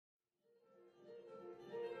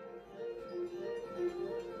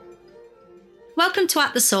Welcome to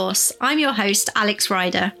At The Source. I'm your host, Alex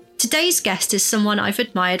Ryder. Today's guest is someone I've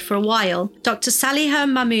admired for a while, Dr. Saliha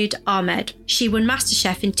Mahmood Ahmed. She won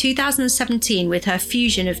MasterChef in 2017 with her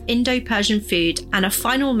fusion of Indo-Persian food and a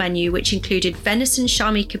final menu which included venison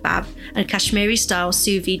shami kebab and Kashmiri-style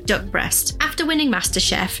sous vide duck breast. After winning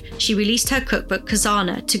MasterChef, she released her cookbook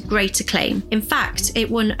Khazana to great acclaim. In fact,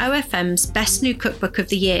 it won OFM's Best New Cookbook of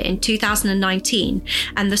the Year in 2019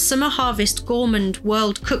 and the Summer Harvest Gourmand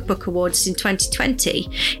World Cookbook Awards in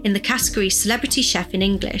 2020 in the category Celebrity Chef in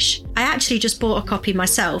English. I actually just bought a copy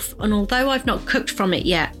myself, and although I've not cooked from it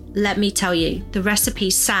yet, let me tell you, the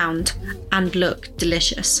recipes sound and look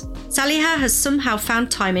delicious. Saliha has somehow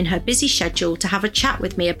found time in her busy schedule to have a chat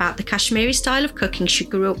with me about the Kashmiri style of cooking she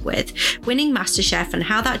grew up with, winning MasterChef and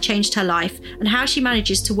how that changed her life, and how she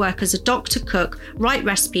manages to work as a doctor cook, write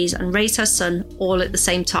recipes and raise her son all at the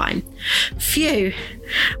same time. Phew!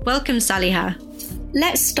 Welcome, Saliha.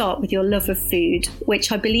 Let's start with your love of food,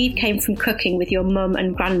 which I believe came from cooking with your mum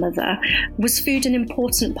and grandmother. Was food an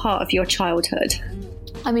important part of your childhood?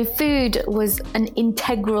 I mean, food was an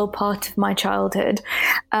integral part of my childhood.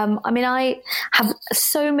 I have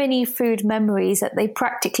so many food memories that they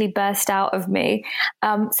practically burst out of me.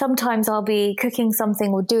 Sometimes I'll be cooking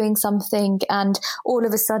something or doing something and all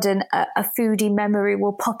of a sudden a foodie memory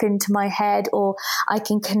will pop into my head, or I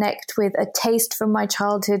can connect with a taste from my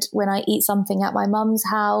childhood when I eat something at my mum's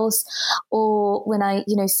house, or when I,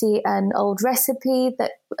 see an old recipe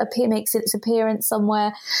that makes its appearance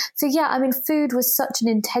somewhere. So yeah, I mean, food was such an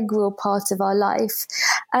integral part of our life.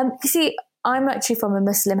 You see, I'm actually from a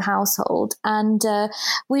Muslim household, and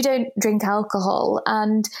we don't drink alcohol,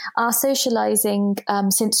 and our socializing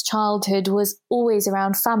since childhood was always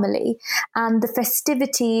around family, and the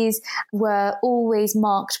festivities were always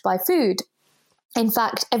marked by food. In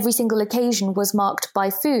fact, every single occasion was marked by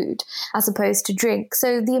food as opposed to drink.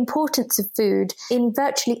 So the importance of food in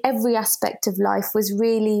virtually every aspect of life was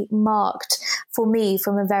really marked for me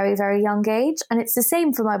from a very, very young age. And it's the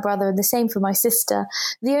same for my brother and the same for my sister.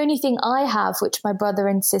 The only thing I have, which my brother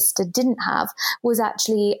and sister didn't have, was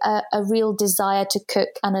actually a real desire to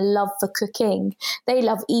cook and a love for cooking. They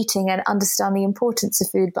love eating and understand the importance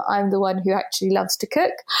of food, but I'm the one who actually loves to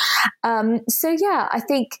cook. So yeah, I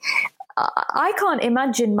think I can't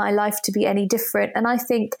imagine my life to be any different. And I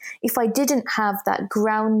think if I didn't have that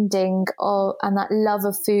grounding and that love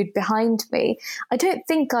of food behind me, I don't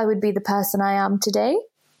think I would be the person I am today.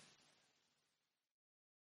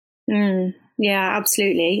 Yeah,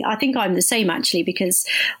 absolutely. I think I'm the same, actually, because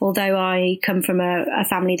although I come from a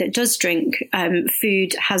family that does drink,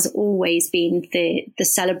 food has always been the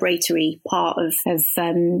celebratory part of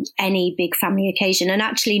any big family occasion. And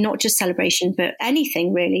actually not just celebration, but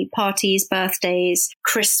anything really, parties, birthdays,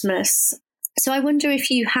 Christmas. So I wonder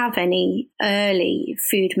if you have any early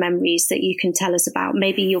food memories that you can tell us about,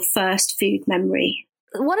 maybe your first food memory.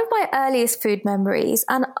 One of my earliest food memories,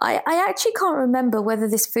 and I actually can't remember whether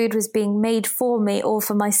this food was being made for me or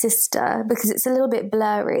for my sister because it's a little bit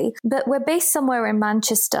blurry, but we're based somewhere in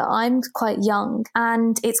Manchester. I'm quite young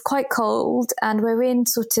and it's quite cold, and we're in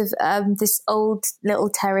sort of this old little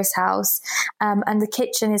terrace house, and the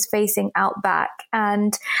kitchen is facing out back,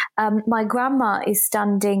 and my grandma is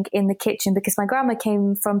standing in the kitchen because my grandma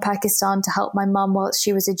came from Pakistan to help my mum whilst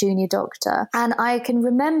she was a junior doctor. And I can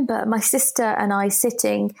remember my sister and I sitting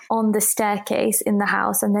on the staircase in the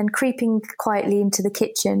house and then creeping quietly into the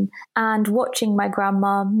kitchen and watching my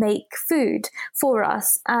grandma make food for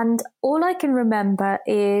us. And all I can remember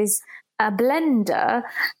is a blender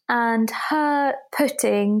and her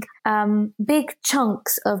putting big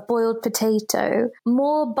chunks of boiled potato,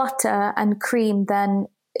 more butter and cream than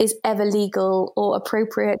is ever legal or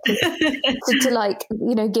appropriate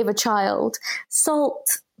to give a child, salt,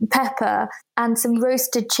 pepper and some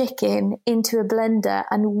roasted chicken into a blender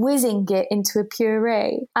and whizzing it into a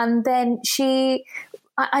puree. And then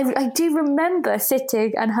I do remember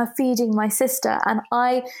sitting and her feeding my sister, and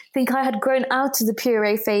I think I had grown out of the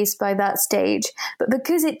puree phase by that stage, but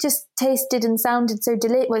because it just tasted and sounded so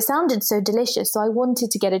it sounded so delicious, so I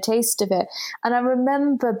wanted to get a taste of it. And I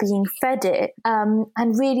remember being fed it and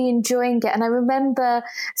really enjoying it. And I remember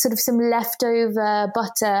sort of some leftover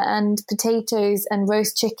butter and potatoes and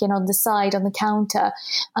roast chicken on the side on the counter,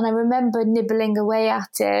 and I remember nibbling away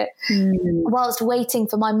at it whilst waiting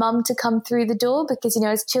for my mum to come through the door, because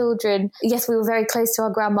as children, yes, we were very close to our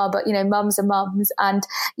grandma, but mums are mums, and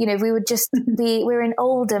we would just we were in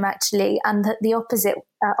Oldham actually, and the opposite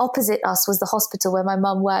opposite us was the hospital where my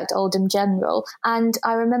mum worked, Oldham General. And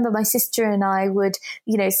I remember my sister and I would,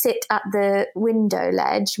 sit at the window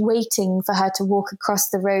ledge waiting for her to walk across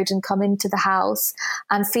the road and come into the house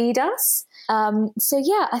and feed us.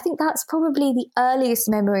 I think that's probably the earliest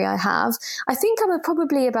memory I have. I think I'm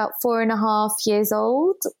probably about 4.5 years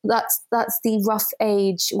old. That's the rough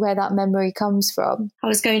age where that memory comes from. I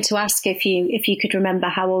was going to ask if you could remember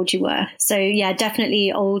how old you were. So yeah,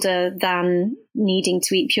 definitely older than needing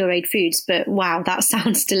to eat pureed foods. But wow, that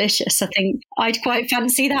sounds delicious. I think I'd quite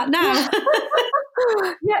fancy that now.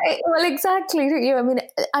 Yeah, well, exactly. I mean,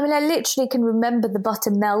 I literally can remember the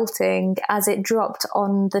butter melting as it dropped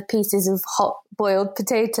on the pieces of hot boiled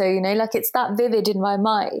potato, like it's that vivid in my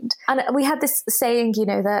mind. And we had this saying,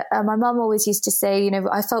 that my mum always used to say,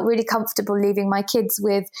 I felt really comfortable leaving my kids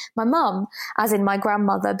with my mum, as in my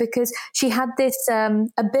grandmother, because she had this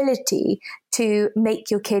ability to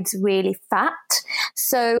make your kids really fat.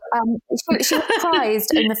 So she was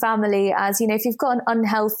prized in the family as, if you've got an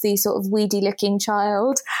unhealthy sort of weedy looking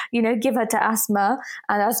child, give her to Asma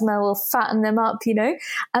and Asma will fatten them up, She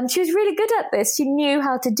was really good at this. She knew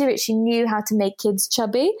how to do it. She knew how to make kids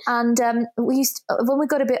chubby. And when we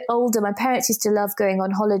got a bit older, my parents used to love going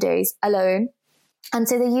on holidays alone. And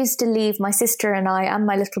so they used to leave my sister and I and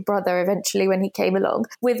my little brother eventually when he came along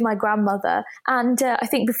with my grandmother. And I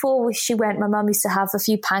think before she went, my mum used to have a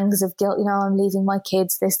few pangs of guilt, I'm leaving my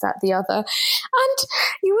kids, this, that, the other. And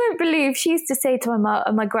you won't believe, she used to say to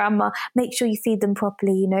my grandma, make sure you feed them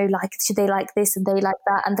properly, like, should they like this and they like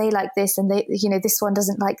that and they like this and they, this one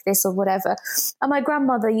doesn't like this or whatever. And my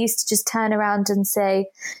grandmother used to just turn around and say,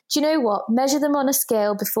 do you know what? Measure them on a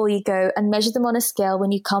scale before you go and measure them on a scale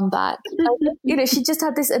when you come back. She just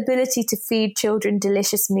had this ability to feed children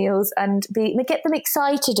delicious meals and get them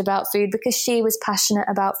excited about food because she was passionate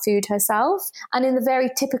about food herself. And in the very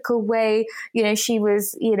typical way, she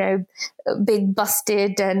was, big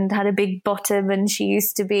busted and had a big bottom, and she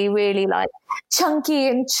used to be really like chunky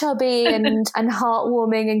and chubby and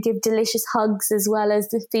heartwarming and give delicious hugs as well as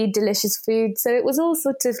to feed delicious food. So it was all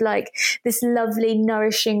sort of like this lovely,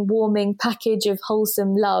 nourishing, warming package of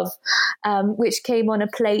wholesome love, which came on a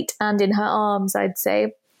plate and in her arms, I'd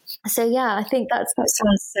say. So yeah, I think that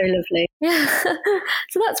sounds so lovely. Yeah.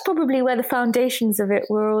 So that's probably where the foundations of it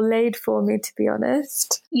were all laid for me, to be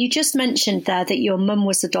honest. You just mentioned there that your mum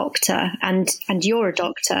was a doctor and you're a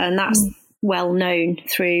doctor, and that's well known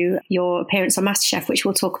through your appearance on MasterChef, which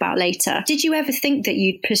we'll talk about later. Did you ever think that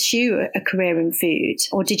you'd pursue a career in food,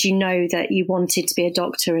 or did you know that you wanted to be a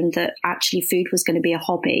doctor and that actually food was going to be a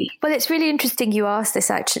hobby? Well, it's really interesting you asked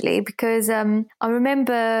this actually, because I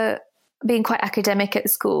remember being quite academic at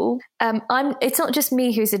school. It's not just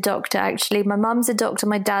me who's a doctor, actually. My mum's a doctor,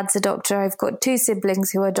 my dad's a doctor. I've got 2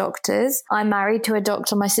 siblings who are doctors. I'm married to a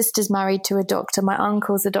doctor. My sister's married to a doctor. My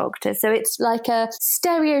uncle's a doctor. So it's like a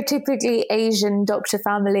stereotypically Asian doctor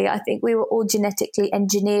family. I think we were all genetically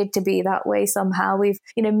engineered to be that way somehow. We've,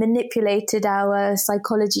 manipulated our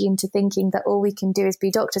psychology into thinking that all we can do is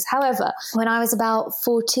be doctors. However, when I was about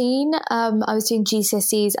 14, I was doing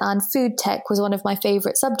GCSEs and food tech was one of my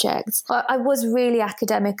favorite subjects. I was really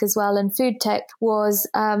academic as well, and food tech was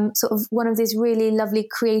sort of one of these really lovely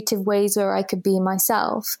creative ways where I could be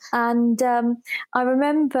myself. And I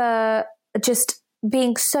remember just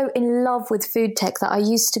being so in love with food tech that I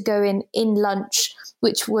used to go in lunch,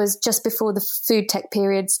 which was just before the food tech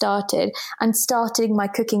period started, and starting my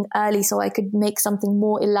cooking early so I could make something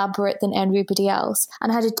more elaborate than everybody else.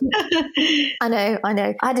 And I had I know.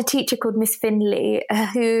 I had a teacher called Miss Finley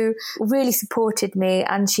who really supported me,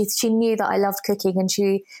 and she knew that I loved cooking, and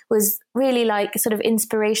she was really like sort of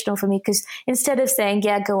inspirational for me, because instead of saying,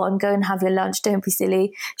 yeah, go and have your lunch, don't be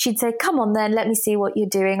silly, she'd say, come on then, let me see what you're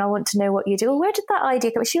doing. I want to know what you do. Well, where did that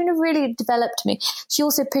idea come? She really developed me. She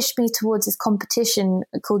also pushed me towards this competition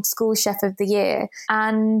called School Chef of the Year.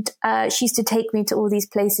 And she used to take me to all these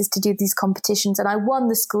places to do these competitions. And I won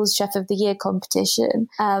the School Chef of the Year competition.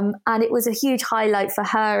 And it was a huge highlight for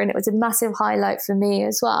her, and it was a massive highlight for me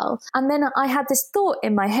as well. And then I had this thought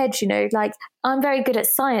in my head, like, I'm very good at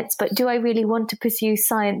science, but do I really want to pursue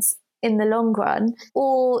science in the long run?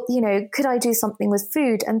 Or, could I do something with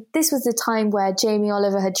food? And this was the time where Jamie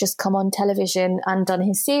Oliver had just come on television and done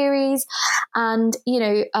his series. And,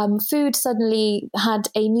 food suddenly had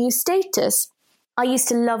a new status. I used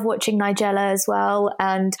to love watching Nigella as well.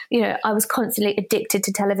 And, I was constantly addicted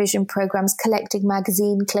to television programs, collecting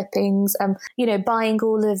magazine clippings, buying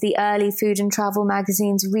all of the early food and travel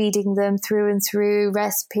magazines, reading them through and through,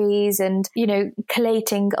 recipes and,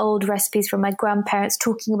 collating old recipes from my grandparents,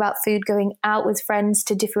 talking about food, going out with friends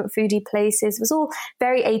to different foodie places. It was all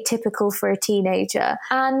very atypical for a teenager.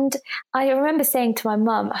 And I remember saying to my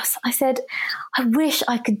mum, I said, I wish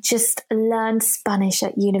I could just learn Spanish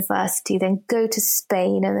at university, then go to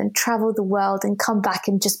Spain and then travel the world and come back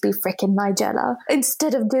and just be freaking Nigella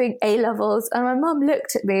instead of doing A-levels. And my mum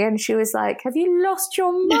looked at me and she was like, have you lost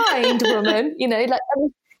your mind, woman?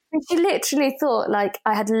 And she literally thought like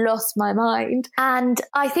I had lost my mind. And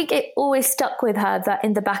I think it always stuck with her that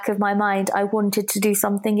in the back of my mind, I wanted to do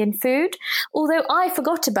something in food, although I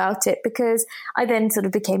forgot about it because I then sort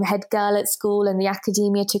of became a head girl at school and the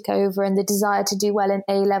academia took over and the desire to do well in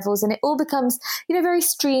A-levels. And it all becomes, very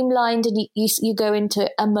streamlined and you go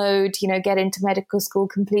into a mode, get into medical school,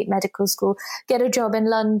 complete medical school, get a job in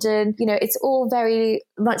London. It's all very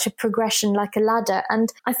much a progression like a ladder.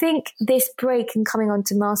 And I think this break and coming on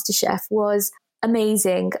to MasterChef was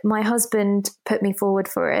amazing. My husband put me forward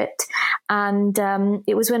for it. And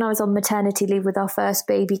it was when I was on maternity leave with our first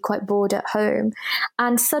baby, quite bored at home.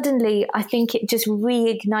 And suddenly, I think it just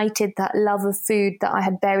reignited that love of food that I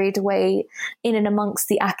had buried away in and amongst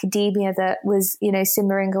the academia that was,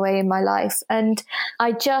 simmering away in my life. And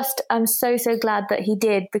I'm so, so glad that he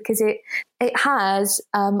did, because it has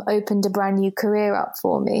opened a brand new career up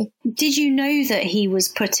for me. Did you know that he was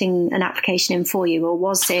putting an application in for you, or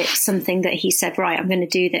was it something that he said, right, I'm going to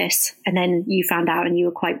do this, and then you found out and you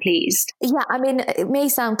were quite pleased? Yeah, I mean, it may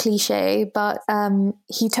sound cliche, but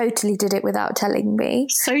he totally did it without telling me.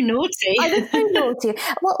 So naughty. I was so naughty.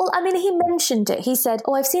 Well, I mean, he mentioned it. He said,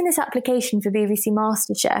 I've seen this application for BBC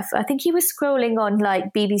MasterChef. I think he was scrolling on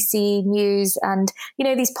like BBC News and,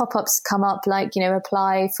 these pop-ups come up like,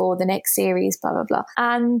 apply for the next series, blah, blah, blah.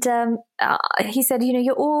 And he said,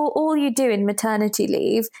 you're all you do in maternity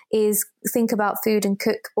leave is think about food and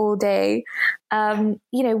cook all day.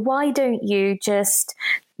 Why don't you just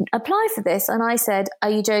apply for this? And I said, are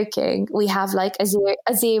you joking? We have like a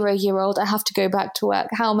 0-year-old. I have to go back to work.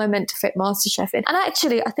 How am I meant to fit MasterChef in? And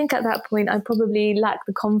actually, I think at that point, I probably lacked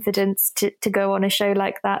the confidence to go on a show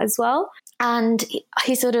like that as well. And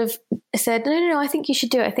he sort of said, no, I think you should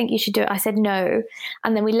do it. I think you should do it. I said, no.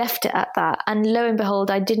 And then we left it at that. And lo and behold,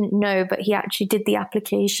 I didn't know, but he actually did the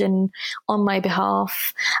application on my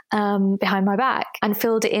behalf, behind my back, and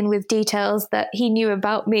filled it in with details that he knew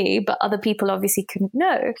about me, but other people obviously couldn't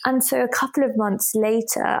know. And so a couple of months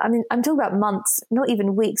later, I mean, I'm talking about months, not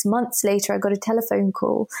even weeks, months later, I got a telephone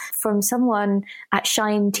call from someone at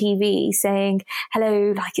Shine TV saying,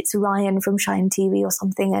 hello, like it's Ryan from Shine TV or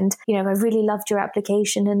something. And, I really loved your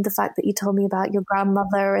application and the fact that you told me about your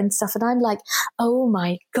grandmother and stuff. And I'm like, oh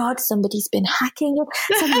my God, somebody's been hacking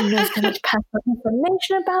it. Someone knows so much personal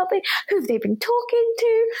information about me. Who have they been talking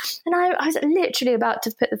to? And I was literally about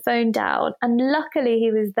to put the phone down. And luckily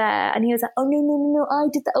he was there and he was like, oh, no, I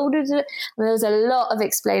did that. Oh, no. And there was a lot of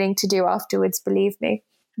explaining to do afterwards, believe me.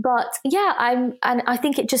 But yeah, and I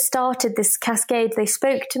think it just started this cascade. They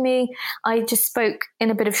spoke to me. I just spoke in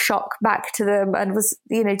a bit of shock back to them and was,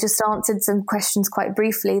 just answered some questions quite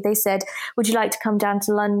briefly. They said, would you like to come down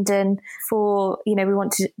to London for, we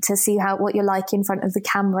want to see what you're like in front of the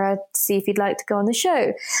camera, see if you'd like to go on the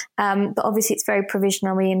show. But obviously it's very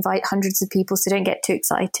provisional. We invite hundreds of people, so don't get too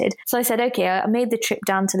excited. So I said, okay, I made the trip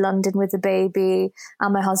down to London with the baby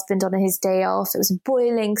and my husband on his day off. It was a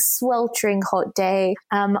boiling, sweltering hot day.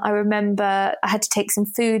 I remember I had to take some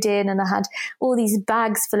food in and I had all these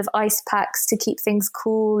bags full of ice packs to keep things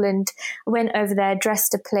cool. And I went over there,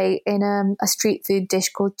 dressed a plate in a street food dish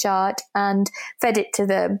called chaat and fed it to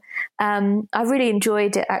them. I really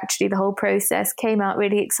enjoyed it, actually, the whole process. Came out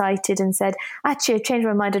really excited and said, actually, I've changed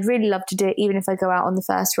my mind. I'd really love to do it, even if I go out on the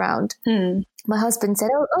first round. My husband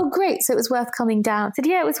said, oh, great. So it was worth coming down. I said,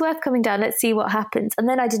 yeah, it was worth coming down. Let's see what happens. And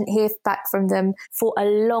then I didn't hear back from them for a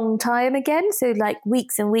long time again. So like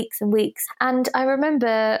weeks and weeks and weeks. And I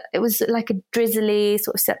remember it was like a drizzly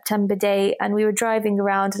sort of September day and we were driving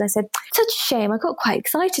around and I said, such a shame. I got quite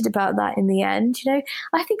excited about that in the end.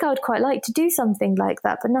 I think I would quite like to do something like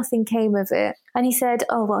that, but nothing came of it. And he said,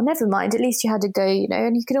 oh, well, never mind. At least you had a go,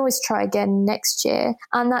 and you can always try again next year.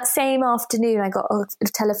 And that same afternoon, I got a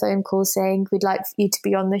telephone call saying, we'd like you to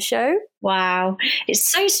be on the show. Wow. It's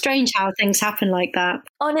so strange how things happen like that.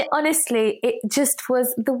 Honestly, it just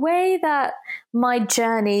was the way that my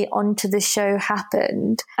journey onto the show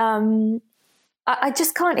happened. I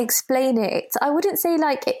just can't explain it. I wouldn't say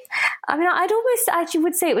like it. I mean, I'd almost actually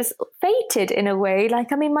would say it was fated in a way.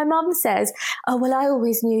 Like, I mean, my mum says, "Oh, well, I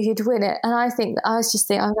always knew you'd win it," and I think that I was just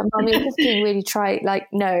thinking, "Mum, you're just being really trite." Like,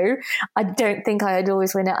 no, I don't think I'd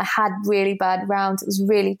always win it. I had really bad rounds. It was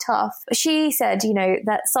really tough. She said, you know,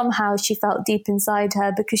 that somehow she felt deep inside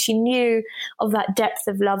her, because she knew of that depth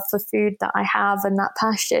of love for food that I have and that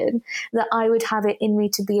passion, that I would have it in me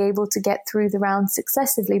to be able to get through the rounds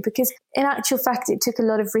successively. Because in actual fact, it took a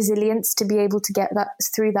lot of resilience to be able to get that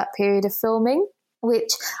through that period of filming,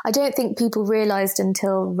 which I don't think people realised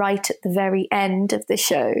until right at the very end of the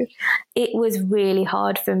show. It was really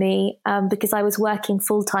hard for me because I was working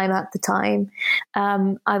full-time at the time.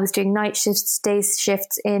 I was doing night shifts, day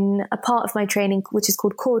shifts in a part of my training, which is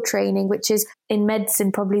called core training, which is in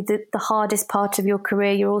medicine probably the hardest part of your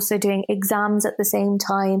career. You're also doing exams at the same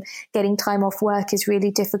time. Getting time off work is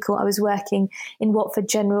really difficult. I was working in Watford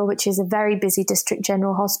General, which is a very busy district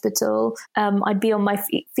general hospital. I'd be on my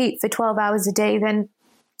feet for 12 hours a day, then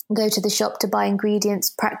go to the shop to buy ingredients,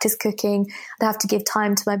 practice cooking. I'd have to give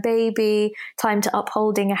time to my baby, time to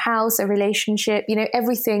upholding a house, a relationship. You know,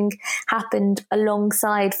 everything happened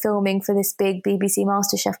alongside filming for this big BBC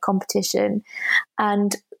MasterChef competition.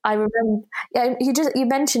 And I remember, you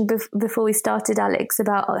mentioned before we started, Alex,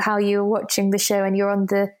 about how you were watching the show and you're on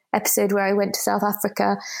the episode where I went to South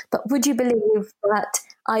Africa. But would you believe that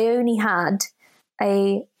I only had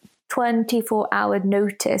a 24-hour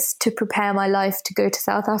notice to prepare my life to go to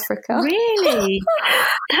South Africa? Really?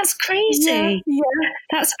 That's crazy. Yeah.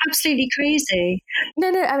 That's absolutely crazy. No,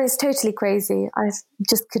 I mean, it's totally crazy. I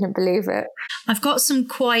just couldn't believe it. I've got some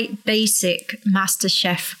quite basic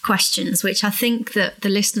MasterChef questions, which I think that the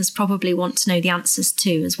listeners probably want to know the answers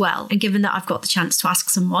to as well. And given that I've got the chance to ask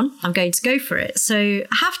someone, I'm going to go for it. So I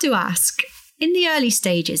have to ask, in the early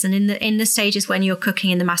stages and in the stages when you're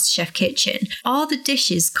cooking in the MasterChef kitchen, are the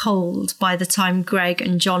dishes cold by the time Greg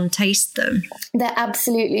and John taste them? They're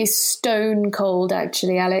absolutely stone cold,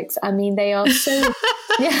 actually, Alex. I mean, they are so...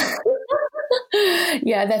 yeah.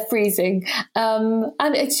 Yeah, they're freezing.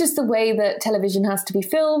 And it's just the way that television has to be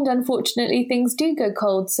filmed. Unfortunately, things do go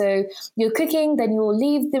cold. So you're cooking, then you'll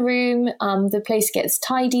leave the room. The place gets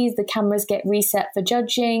tidied. The cameras get reset for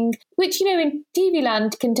judging, which, you know, in TV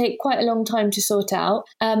land can take quite a long time to sort out.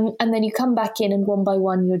 And then you come back in and one by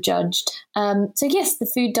one you're judged. So yes, the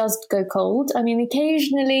food does go cold. I mean,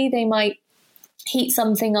 occasionally they might heat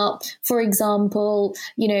something up. For example,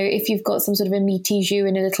 you know, if you've got some sort of a meaty jus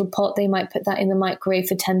in a little pot, they might put that in the microwave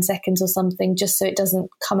for 10 seconds or something, just so it doesn't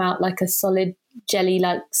come out like a solid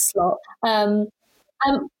jelly-like slop.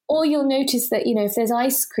 Or you'll notice that, you know, if there's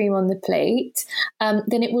ice cream on the plate,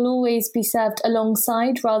 then it will always be served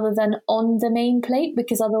alongside rather than on the main plate,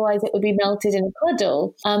 because otherwise it would be melted in a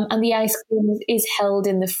puddle. And the ice cream is held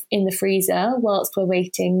in the freezer whilst we're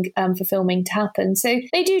waiting for filming to happen. So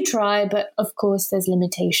they do try, but of course there's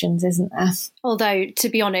limitations, isn't there? Although, to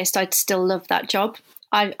be honest, I'd still love that job.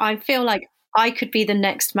 I feel like I could be the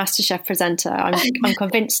next MasterChef presenter. I'm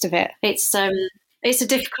convinced of it. It's a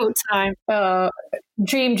difficult time.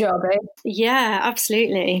 Dream job, eh? Yeah,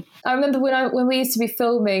 absolutely. I remember when we used to be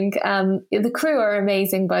filming, the crew are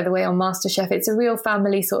amazing, by the way, on MasterChef. It's a real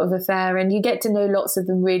family sort of affair, and you get to know lots of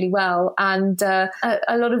them really well. And a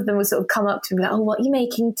lot of them would sort of come up to me like, "Oh, what are you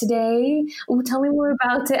making today? Oh, tell me more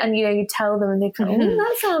about it." And, you know, you tell them and they go, "Oh,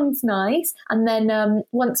 that sounds nice." And then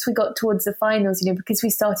once we got towards the finals, you know, because we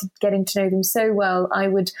started getting to know them so well, I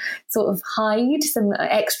would sort of hide some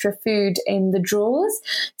extra food in the drawers.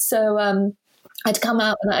 So I'd come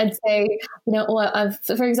out and I'd say, you know,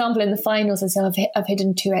 for example, in the finals, I'd say I've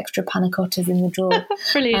hidden 2 extra panna cottas in the drawer.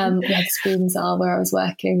 Brilliant. Where the spoons are where I was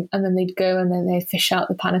working, and then they'd go and then they'd fish out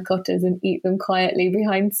the panna cottas and eat them quietly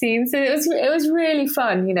behind scenes. So it was really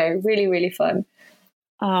fun, you know, really, really fun.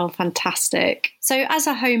 Oh, fantastic. So as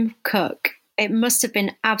a home cook, it must have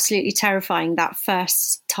been absolutely terrifying that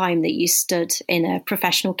first time that you stood in a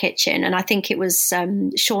professional kitchen. And I think it was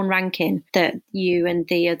Sean Rankin that you and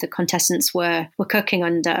the other contestants were cooking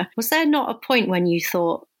under. Was there not a point when you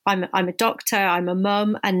thought, I'm a doctor, I'm a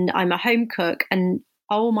mum, and I'm a home cook, and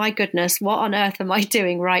oh my goodness, what on earth am I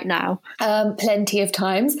doing right now? Plenty of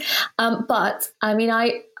times. But I mean,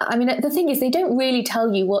 the thing is, they don't really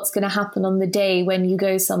tell you what's going to happen on the day when you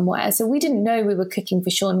go somewhere. So we didn't know we were cooking for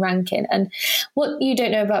Sean Rankin. And what you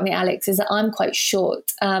don't know about me, Alex, is that I'm quite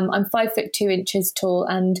short. I'm 5'2" tall.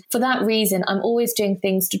 And for that reason, I'm always doing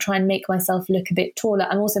things to try and make myself look a bit taller.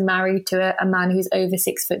 I'm also married to a man who's over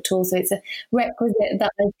 6 foot tall. So it's a requisite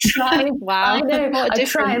that I try. Wow. I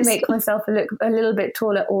try and make myself look a little bit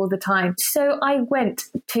taller all the time. So I went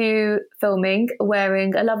to filming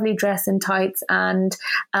wearing a lovely dress and tights and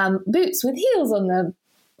boots with heels on them.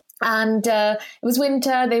 And it was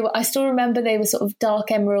winter. I still remember they were sort of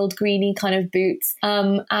dark emerald greeny kind of boots.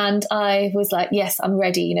 And I was like, yes, I'm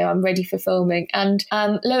ready. I'm ready for filming. And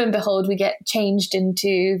lo and behold, we get changed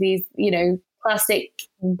into these, classic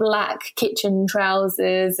black kitchen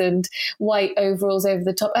trousers and white overalls over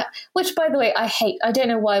the top, which, by the way, I hate. I don't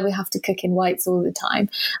know why we have to cook in whites all the time.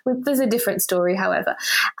 There's a different story, however.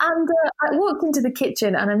 And I walked into the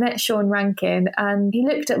kitchen and I met Sean Rankin, and he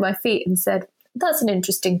looked at my feet and said, "That's an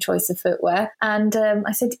interesting choice of footwear." And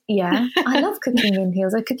I said, "Yeah, I love cooking in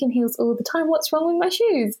heels. I cook in heels all the time. What's wrong with my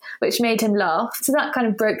shoes?" Which made him laugh. So that kind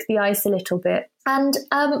of broke the ice a little bit. And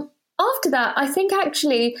after that, I think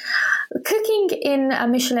actually cooking in a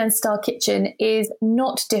Michelin star kitchen is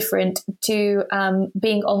not different to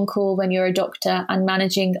being on call when you're a doctor and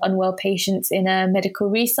managing unwell patients in a medical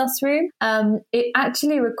resus room. It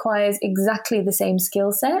actually requires exactly the same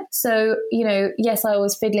skill set. So, yes, I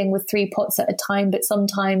was fiddling with 3 pots at a time, but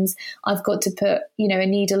sometimes I've got to put, a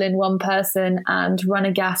needle in one person and run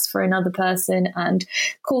a gas for another person and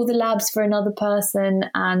call the labs for another person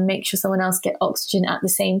and make sure someone else get oxygen at the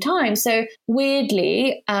same time. So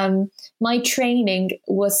weirdly, my training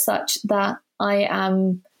was such that I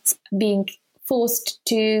am being forced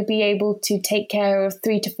to be able to take care of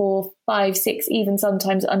 3 to 4, 5, 6, even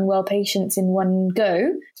sometimes unwell patients in one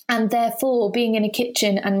go. And therefore, being in a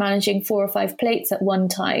kitchen and managing 4 or 5 plates at one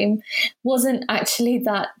time wasn't actually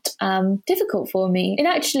that difficult for me. In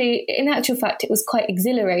actual fact, it was quite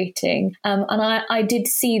exhilarating. And I did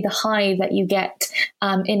see the high that you get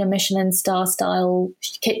in a Michelin star style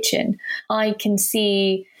kitchen. I can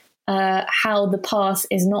see how the path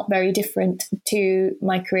is not very different to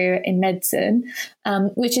my career in medicine,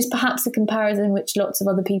 which is perhaps a comparison which lots of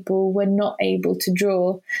other people were not able to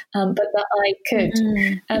draw, but that I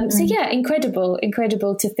could. So yeah, incredible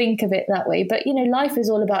to think of it that way. But, life is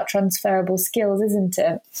all about transferable skills, isn't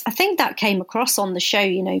it? I think that came across on the show,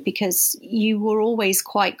 because you were always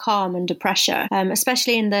quite calm under pressure,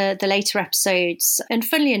 especially in the later episodes. And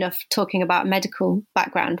funnily enough, talking about medical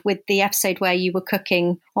background, with the episode where you were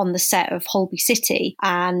cooking on the set of Holby City,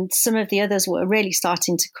 and some of the others were really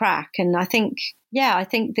starting to crack. And I think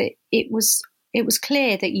that it was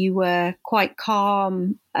clear that you were quite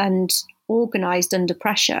calm and organised under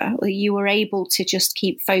pressure. You were able to just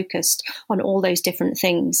keep focused on all those different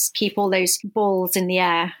things, keep all those balls in the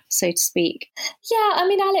air, so to speak. Yeah,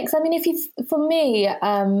 Alex, for me,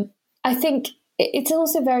 I think it's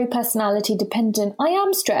also very personality dependent. I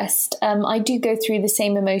am stressed. I do go through the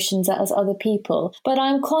same emotions as other people, but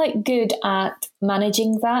I'm quite good at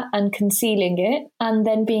managing that and concealing it, and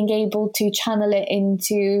then being able to channel it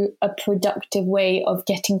into a productive way of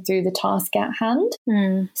getting through the task at hand.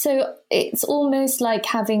 So it's almost like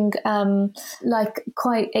having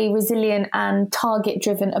quite a resilient and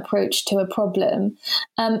target-driven approach to a problem.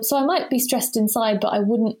 So I might be stressed inside, but I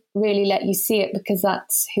wouldn't really let you see it because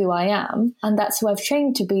that's who I am and that's who I've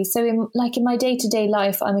trained to be. So in my day-to-day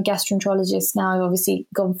life, I'm a gastroenterologist now. I've obviously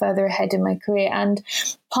gone further ahead in my career, and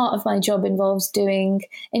part of my job involves doing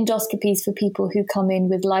endoscopies for people who come in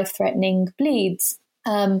with life-threatening bleeds.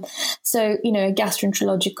 So, a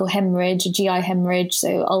gastroenterological hemorrhage, a GI hemorrhage,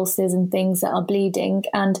 so ulcers and things that are bleeding.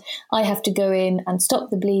 And I have to go in and stop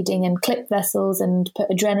the bleeding and clip vessels and put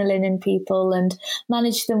adrenaline in people and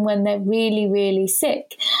manage them when they're really, really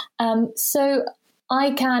sick. So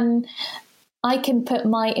I can put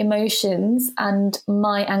my emotions and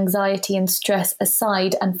my anxiety and stress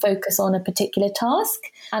aside and focus on a particular task.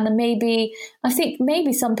 And I think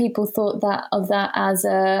maybe some people thought of that as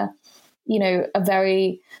a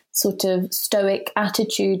very sort of stoic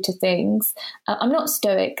attitude to things. I'm not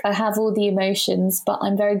stoic. I have all the emotions, but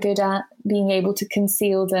I'm very good at being able to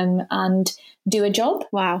conceal them and do a job.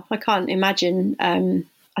 Wow, I can't imagine.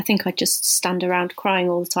 I think I just stand around crying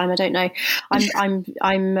all the time. I don't know.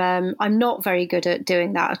 I'm not very good at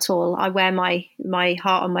doing that at all. I wear my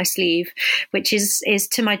heart on my sleeve, which is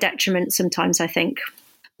to my detriment sometimes, I think.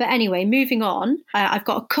 But anyway, moving on, I've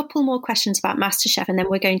got a couple more questions about MasterChef, and then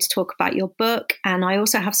we're going to talk about your book. And I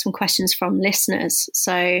also have some questions from listeners.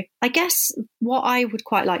 So I guess what I would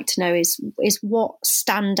quite like to know is what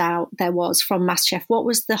standout there was from MasterChef. What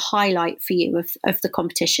was the highlight for you of the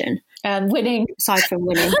competition? Winning. Aside from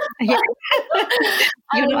winning. Yeah.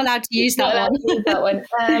 You're not allowed to use that one.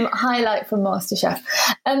 Highlight from MasterChef.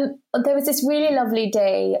 There was this really lovely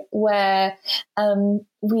day where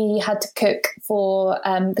we had to cook for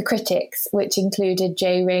the critics, which included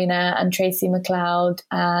Jay Rayner and Tracy McLeod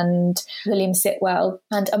and William Sitwell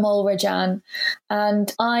and Amol Rajan.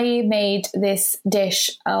 And I made this this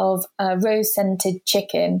dish of rose-scented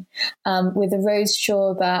chicken with a rose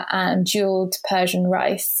shorba and jeweled Persian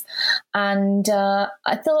rice. And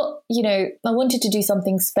I thought, I wanted to do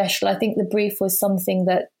something special. I think the brief was something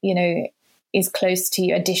that, is close to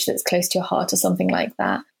you, a dish that's close to your heart or something like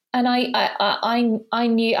that. And I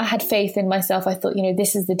knew, I had faith in myself. I thought,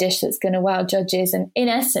 this is the dish that's going to wow judges. And in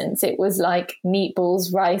essence, it was like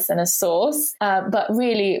meatballs, rice and a sauce, but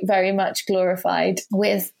really very much glorified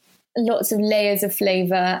with lots of layers of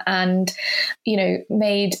flavor and,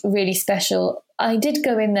 made really special. I did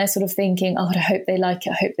go in there sort of thinking, oh, I hope they like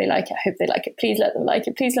it. I hope they like it. I hope they like it. Please let them like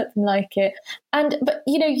it. Please let them like it. But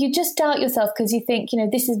you just doubt yourself because you think,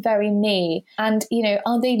 this is very me. And,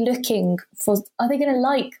 are they going to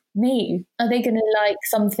like me? Are they going to like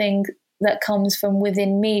something that comes from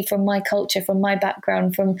within me, from my culture, from my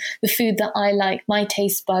background, from the food that I like, my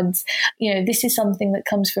taste buds? This is something that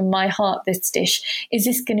comes from my heart, this dish. Is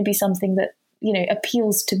this going to be something that,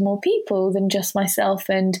 appeals to more people than just myself?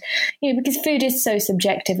 And, because food is so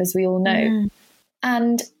subjective, as we all know. Mm.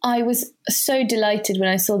 And I was so delighted when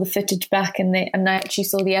I saw the footage back and I actually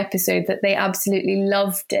saw the episode that they absolutely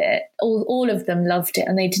loved it. All of them loved it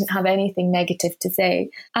and they didn't have anything negative to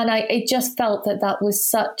say. And I just felt that was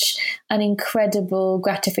such an incredible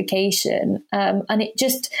gratification. And it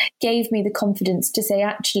just gave me the confidence to say,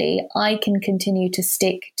 actually, I can continue to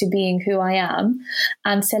stick to being who I am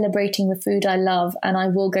and celebrating the food I love. And I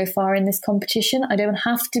will go far in this competition. I don't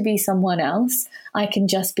have to be someone else. I can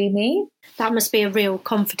just be me. That must be a real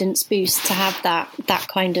confidence boost to have that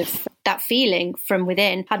kind of that feeling from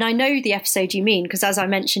within. And I know the episode you mean, because as I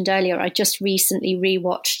mentioned earlier, I just recently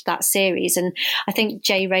rewatched that series, and I think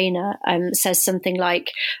Jay Rayner says something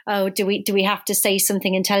like, "Oh, do we have to say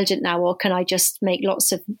something intelligent now, or can I just make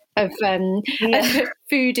lots of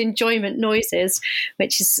food enjoyment noises?"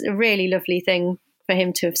 Which is a really lovely thing for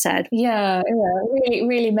him to have said. Yeah, really,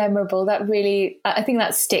 really memorable. That really, I think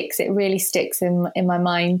that sticks. It really sticks in my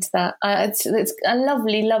mind. That it's a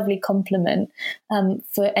lovely, lovely compliment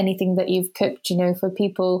for anything that you've cooked. For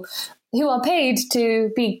people who are paid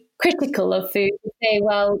to be critical of food, to say,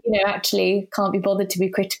 well, actually can't be bothered to be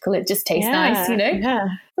critical. It just tastes nice, Yeah.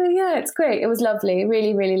 So yeah, it's great. It was lovely,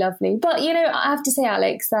 really, really lovely. But I have to say,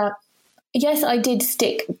 Alex, that yes, I did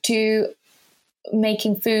stick to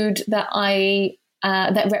making food that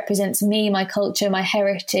that represents me, my culture, my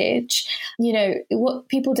heritage. What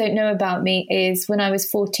people don't know about me is when I was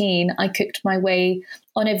 14, I cooked my way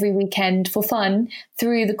on every weekend for fun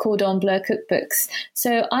through the Cordon Bleu cookbooks.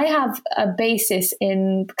 So I have a basis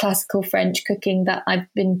in classical French cooking that I've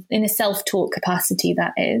been in a self-taught capacity,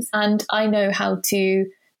 that is. And I know how to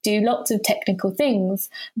do lots of technical things,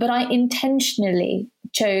 but I intentionally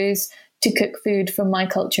chose to cook food from my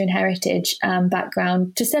culture and heritage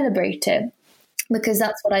background to celebrate it, because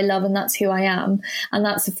that's what I love and that's who I am. And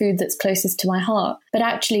that's the food that's closest to my heart. But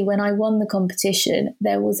actually, when I won the competition,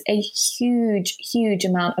 there was a huge, huge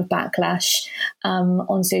amount of backlash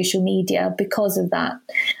on social media because of that.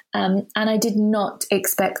 And I did not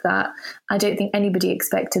expect that. I don't think anybody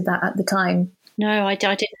expected that at the time. No, I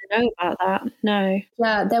didn't know about that. No.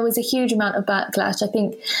 Yeah, there was a huge amount of backlash. I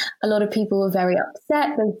think a lot of people were very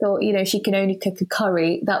upset. They thought, she can only cook a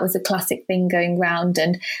curry. That was a classic thing going round.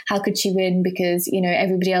 And how could she win? Because,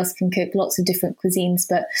 everybody else can cook lots of different cuisines,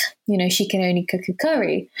 but, she can only cook a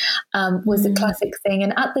curry was a classic thing.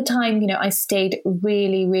 And at the time, I stayed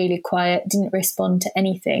really, really quiet, didn't respond to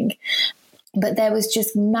anything. But there was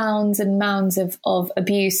just mounds and mounds of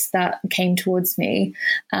abuse that came towards me.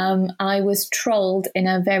 I was trolled in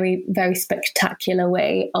a very, very spectacular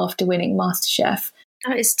way after winning MasterChef.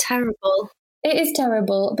 That is terrible. It is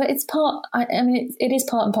terrible, but it's it is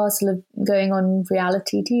part and parcel of going on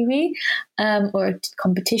reality TV or a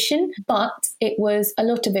competition. But a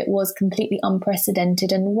lot of it was completely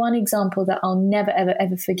unprecedented. And one example that I'll never, ever,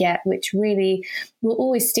 ever forget, which really will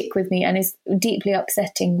always stick with me and is deeply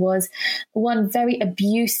upsetting, was one very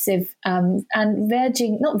abusive and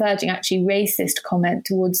racist comment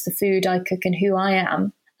towards the food I cook and who I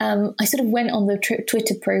am. I sort of went on the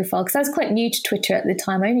Twitter profile because I was quite new to Twitter at the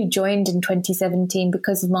time. I only joined in 2017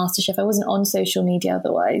 because of MasterChef. I wasn't on social media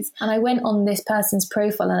otherwise. And I went on this person's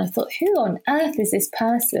profile and I thought, who on earth is this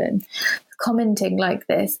person commenting like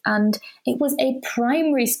this? And it was a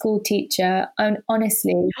primary school teacher. And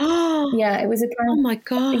honestly, yeah, it was oh my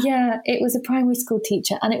God. Yeah, it was a primary school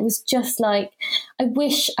teacher. And it was just like, I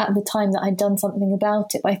wish at the time that I'd done something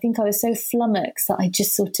about it. But I think I was so flummoxed that I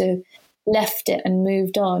just sort of left it and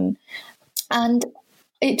moved on. And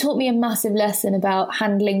it taught me a massive lesson about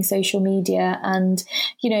handling social media and,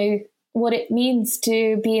 what it means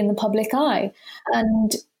to be in the public eye.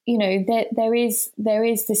 And, you know, there is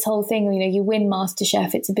this whole thing, you know, you win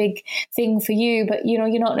MasterChef, it's a big thing for you, but, you know,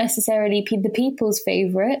 you're not necessarily the people's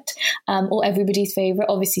favourite or everybody's favourite.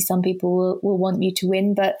 Obviously, some people will want you to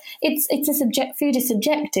win, but food is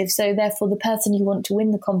subjective. So therefore, the person you want to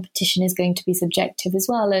win the competition is going to be subjective as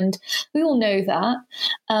well. And we all know that.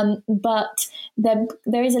 But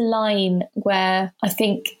there is a line where I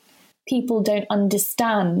think people don't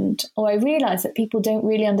understand, or I realise that people don't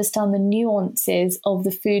really understand the nuances of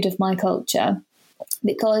the food of my culture,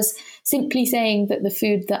 because simply saying that the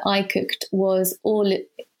food that I cooked was all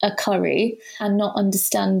a curry and not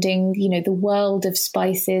understanding, you know, the world of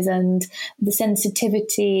spices and the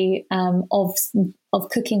sensitivity of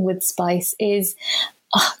cooking with spice is,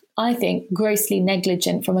 I think, grossly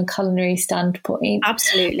negligent from a culinary standpoint.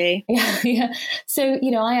 Absolutely. Yeah. So,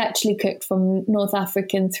 you know, I actually cooked from North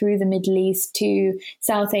African through the Middle East to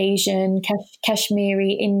South Asian,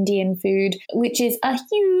 Kashmiri, Indian food, which is a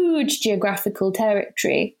huge geographical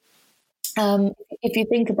territory. If you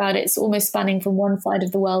think about it, it's almost spanning from one side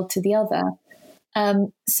of the world to the other.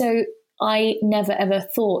 So I never ever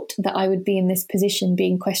thought that I would be in this position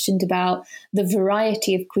being questioned about the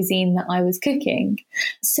variety of cuisine that I was cooking.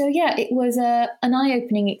 So yeah, it was an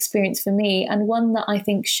eye-opening experience for me, and one that I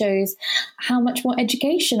think shows how much more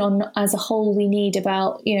education on as a whole we need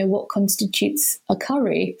about, you know, what constitutes a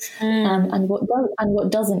curry and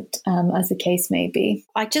what doesn't, as the case may be.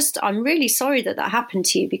 I'm really sorry that happened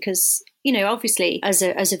to you, because, you know, obviously as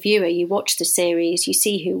a viewer, you watch the series, you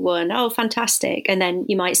see who won, oh, fantastic. And then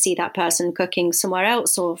you might see that person cooking somewhere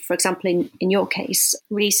else, or, for example, in your case,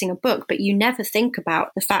 releasing a book, but you never think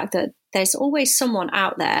about the fact that there's always someone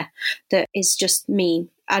out there that is just mean.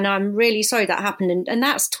 And I'm really sorry that happened. And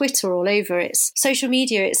that's Twitter all over. It's social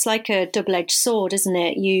media. It's like a double-edged sword, isn't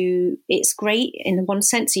it? It's great in one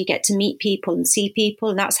sense. You get to meet people and see people.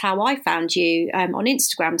 And that's how I found you on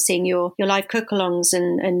Instagram, seeing your live cook-alongs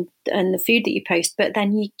and the food that you post. But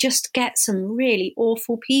then you just get some really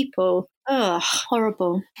awful people. Ugh,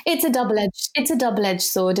 horrible. It's a double-edged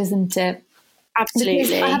sword, isn't it? Absolutely.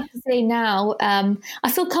 Because I have to say now, I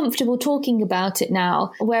feel comfortable talking about it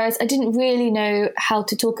now, whereas I didn't really know how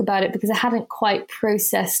to talk about it because I hadn't quite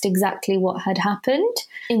processed exactly what had happened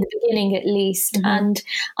in the beginning, at least. Mm-hmm. And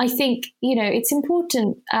I think, you know, it's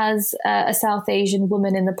important as a South Asian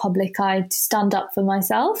woman in the public eye to stand up for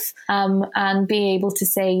myself and be able to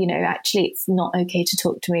say, you know, actually, it's not okay to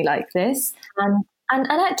talk to me like this. And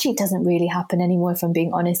actually, it doesn't really happen anymore, if I'm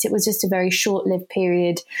being honest. It was just a very short-lived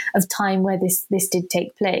period of time where this did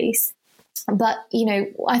take place. But, you know,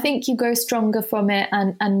 I think you grow stronger from it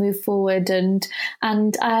and move forward. And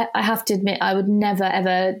I have to admit, I would never,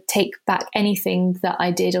 ever take back anything that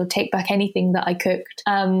I did or take back anything that I cooked.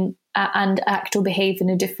 And act or behave in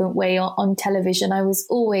a different way on television. I was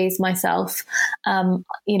always myself,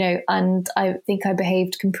 you know, and I think I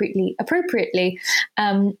behaved completely appropriately.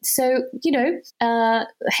 So, you know,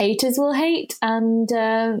 haters will hate. And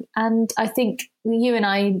I think you and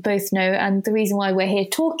I both know, and the reason why we're here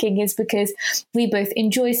talking is because we both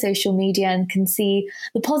enjoy social media and can see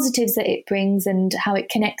the positives that it brings and how it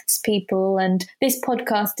connects people. And this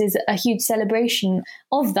podcast is a huge celebration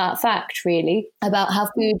of that fact, really, about how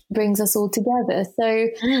food brings us all together. So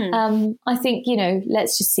I think, you know,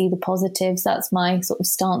 let's just see the positives. That's my sort of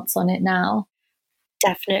stance on it now.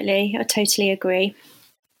 Definitely. I totally agree.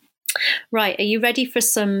 Right, are you ready for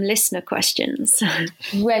some listener questions?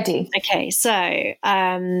 Ready. Okay, so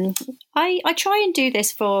I try and do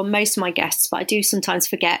this for most of my guests, but I do sometimes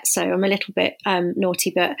forget, so I'm a little bit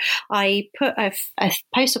naughty. But I put a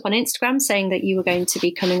post up on Instagram saying that you were going to be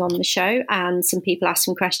coming on the show, and some people asked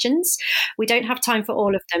some questions. We don't have time for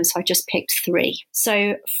all of them, so I just picked 3.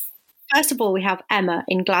 So first of all, we have Emma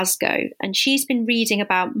in Glasgow, and she's been reading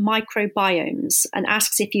about microbiomes and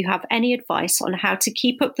asks if you have any advice on how to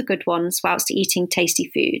keep up the good ones whilst eating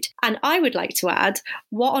tasty food. And I would like to add,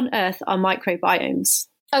 what on earth are microbiomes?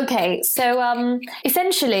 Okay, so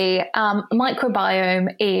essentially,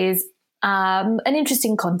 microbiome is an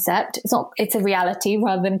interesting concept. It's a reality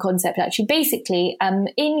rather than concept, actually. Basically,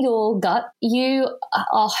 in your gut, you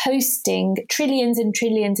are hosting trillions and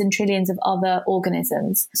trillions and trillions of other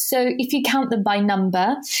organisms. So if you count them by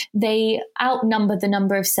number, they outnumber the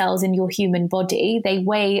number of cells in your human body. They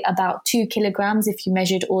weigh about 2 kilograms if you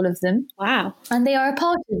measured all of them. Wow. And they are a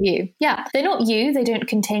part of you. Yeah. They're not you. They don't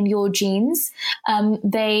contain your genes.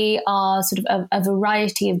 They are sort of a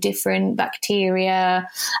variety of different bacteria,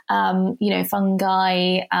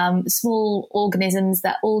 fungi, small organisms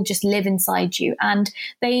that all just live inside you. And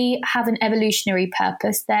they have an evolutionary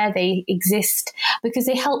purpose there. They exist because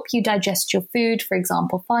they help you digest your food, for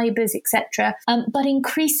example, fibers, etc. But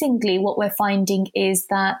increasingly what we're finding is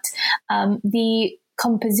that the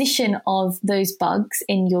composition of those bugs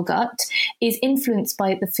in your gut is influenced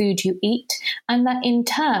by the food you eat, and that in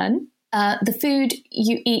turn, the food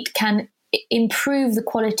you eat can improve the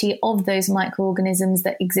quality of those microorganisms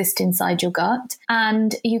that exist inside your gut.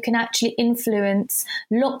 And you can actually influence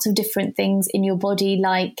lots of different things in your body,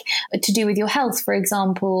 like to do with your health, for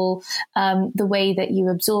example, the way that you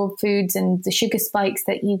absorb foods and the sugar spikes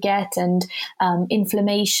that you get, and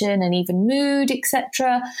inflammation and even mood,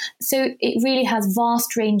 etc. So it really has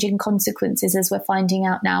vast ranging consequences, as we're finding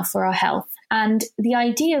out now, for our health. And the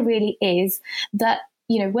idea really is that,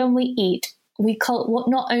 when we eat,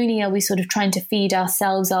 not only are we sort of trying to feed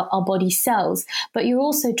ourselves, our body cells, but you're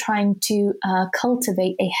also trying to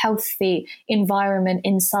cultivate a healthy environment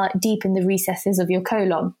inside, deep in the recesses of your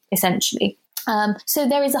colon, essentially. So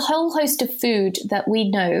there is a whole host of food that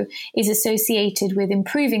we know is associated with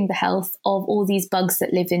improving the health of all these bugs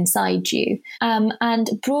that live inside you.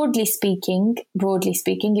 And broadly speaking,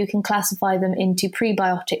 you can classify them into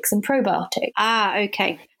prebiotics and probiotics. Ah,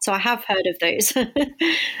 okay. So I have heard of those.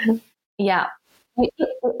 Yeah,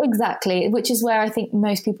 exactly, which is where I think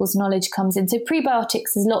most people's knowledge comes in. So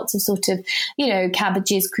prebiotics is lots of sort of,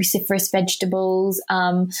 cabbages, cruciferous vegetables,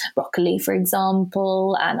 broccoli, for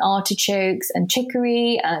example, and artichokes and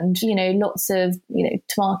chicory, and, lots of,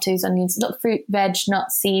 tomatoes, onions, fruit, veg,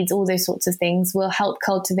 nuts, seeds, all those sorts of things will help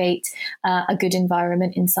cultivate a good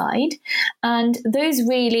environment inside. And those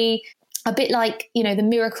really, a bit like, the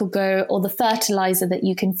Miracle-Gro or the fertilizer that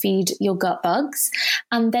you can feed your gut bugs.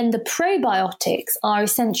 And then the probiotics are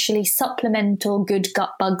essentially supplemental good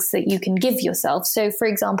gut bugs that you can give yourself. So, for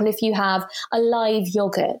example, if you have a live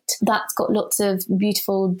yogurt, that's got lots of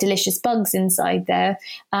beautiful, delicious bugs inside there,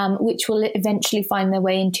 which will eventually find their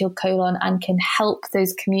way into your colon and can help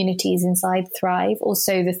those communities inside thrive, or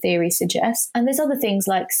so the theory suggests. And there's other things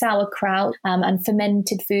like sauerkraut and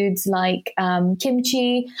fermented foods like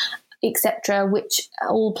kimchi, etc., which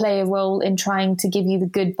all play a role in trying to give you the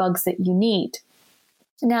good bugs that you need.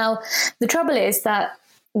 Now, the trouble is that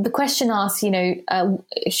the question asks,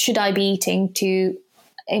 should I be eating to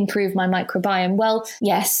improve my microbiome? Well,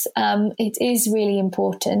 yes, it is really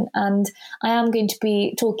important. And I am going to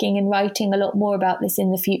be talking and writing a lot more about this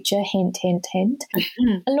in the future. Hint, hint, hint.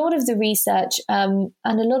 Mm-hmm. A lot of the research and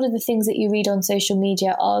a lot of the things that you read on social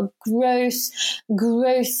media are gross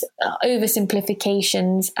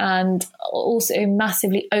oversimplifications, and also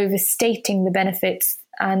massively overstating the benefits,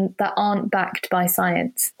 and that aren't backed by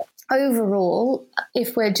science. Overall,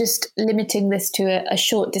 if we're just limiting this to a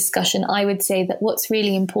short discussion, I would say that what's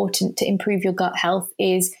really important to improve your gut health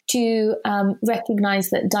is to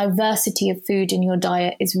recognize that diversity of food in your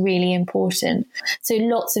diet is really important. So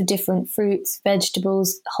lots of different fruits,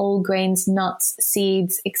 vegetables, whole grains, nuts,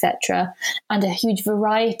 seeds, etc., and a huge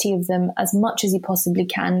variety of them, as much as you possibly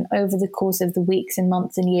can over the course of the weeks and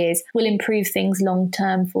months and years, will improve things long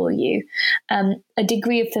term for you. A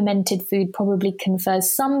degree of fermented food probably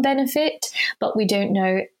confers some benefit, but we don't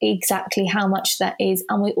know exactly how much that is,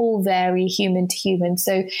 and we all vary human to human.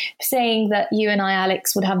 So saying that you and I,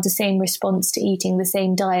 Alex, would have the same response to eating the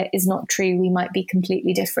same diet is not true. We might be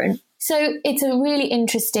completely different. So it's a really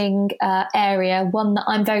interesting area, one that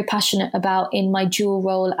I'm very passionate about in my dual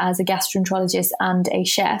role as a gastroenterologist and a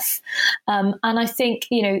chef. And I think,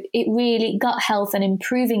 it really, gut health and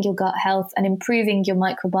improving your gut health and improving your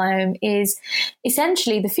microbiome is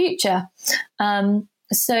essentially the future.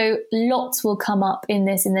 So lots will come up in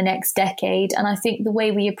this in the next decade. And I think the way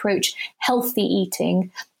we approach healthy eating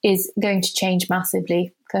is going to change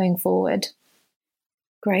massively going forward.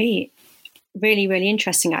 Great. Really, really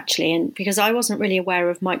interesting, actually. And because I wasn't really aware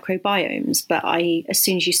of microbiomes, but as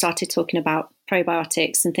soon as you started talking about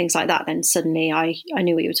probiotics and things like that, then suddenly I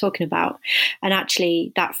knew what you were talking about. And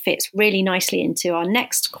actually that fits really nicely into our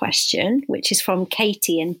next question, which is from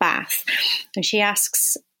Katie in Bath. And she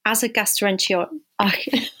asks, as a gastroenterologist,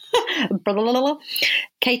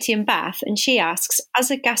 Katie in Bath, and she asks,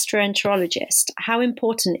 as a gastroenterologist, how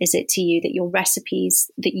important is it to you that your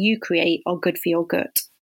recipes that you create are good for your gut?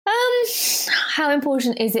 How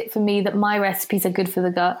important is it for me that my recipes are good for the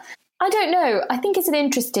gut? I don't know. I think it's an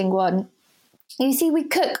interesting one. You see, we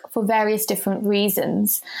cook for various different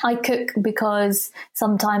reasons. I cook because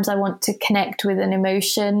sometimes I want to connect with an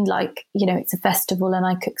emotion, like, it's a festival and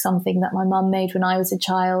I cook something that my mum made when I was a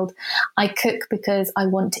child. I cook because I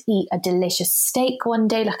want to eat a delicious steak one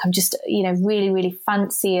day, like I'm just, really, really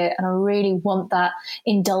fancy it and I really want that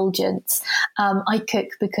indulgence. I cook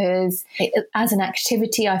because as an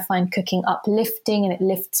activity, I find cooking uplifting and it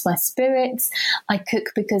lifts my spirits. I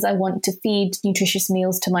cook because I want to feed nutritious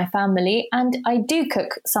meals to my family, and I do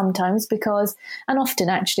cook sometimes and often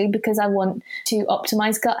actually, because I want to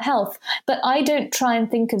optimize gut health. But I don't try and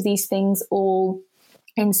think of these things all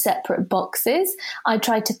in separate boxes. I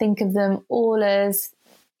try to think of them all as,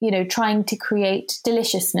 trying to create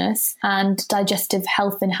deliciousness and digestive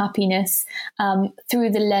health and happiness through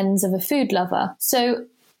the lens of a food lover. So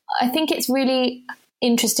I think it's really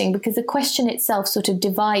interesting because the question itself sort of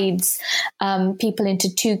divides people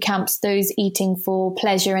into two camps, those eating for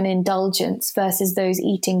pleasure and indulgence versus those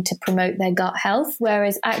eating to promote their gut health,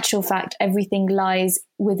 whereas actual fact, everything lies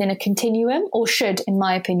within a continuum, or should, in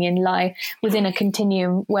my opinion, lie within a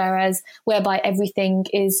continuum, whereby everything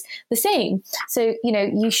is the same. So,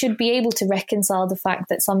 you should be able to reconcile the fact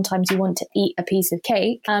that sometimes you want to eat a piece of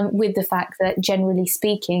cake with the fact that, generally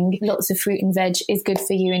speaking, lots of fruit and veg is good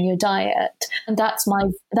for you in your diet. And that's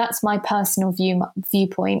my personal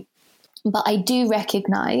viewpoint. But I do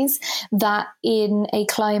recognize that in a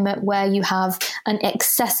climate where you have an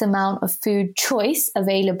excess amount of food choice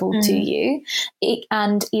available to you,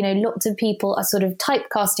 and, lots of people are sort of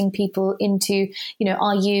typecasting people into,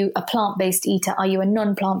 are you a plant-based eater? Are you a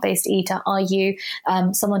non-plant-based eater? Are you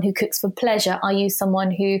someone who cooks for pleasure? Are you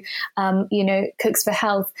someone who, cooks for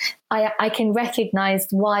health? I can recognize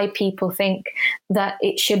why people think that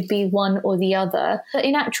it should be one or the other. But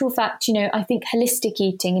in actual fact, I think holistic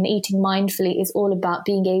eating and eating mindfully is all about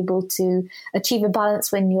being able to achieve a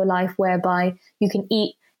balance in your life whereby you can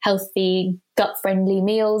eat healthy, gut-friendly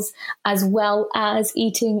meals, as well as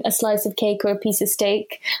eating a slice of cake or a piece of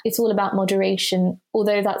steak. It's all about moderation,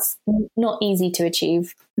 although that's not easy to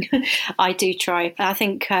achieve. I do try. I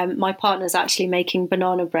think my partner's actually making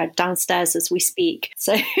banana bread downstairs as we speak.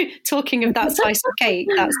 So talking of that slice of cake,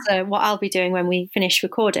 that's what I'll be doing when we finish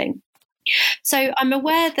recording. So I'm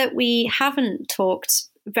aware that we haven't talked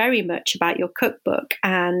very much about your cookbook,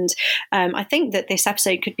 and I think that this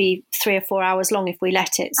episode could be 3 or 4 hours long if we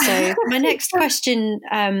let it. So my next question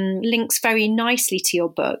links very nicely to your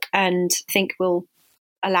book, and I think will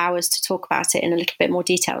allow us to talk about it in a little bit more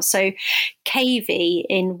detail. So Kavy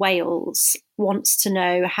in Wales wants to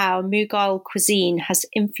know how Mughal cuisine has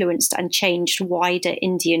influenced and changed wider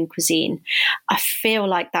Indian cuisine. I feel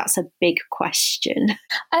like that's a big question.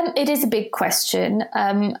 It is a big question.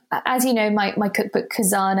 As you know, my cookbook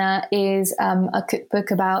Khazana is a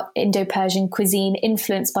cookbook about Indo-Persian cuisine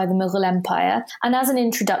influenced by the Mughal Empire. And as an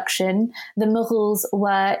introduction, the Mughals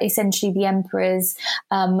were essentially the emperors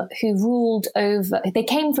who ruled over. They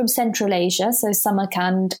came from Central Asia, so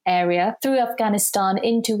Samarkand area, through Afghanistan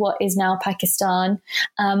into what is now Pakistan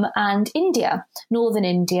and India, northern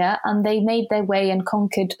India, and they made their way and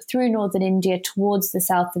conquered through northern India towards the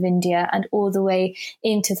south of India and all the way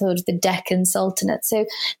into sort of the Deccan Sultanate. So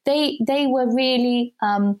they were really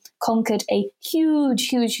conquered a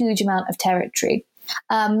huge amount of territory.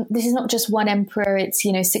 This is not just one emperor, it's,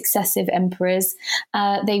 successive emperors.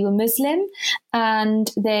 They were Muslim, and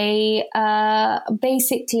they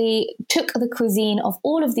basically took the cuisine of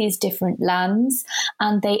all of these different lands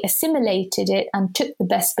and they assimilated it and took the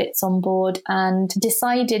best bits on board and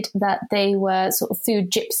decided that they were sort of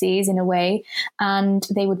food gypsies in a way, and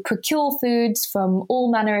they would procure foods from all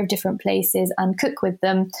manner of different places and cook with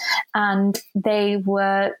them. And they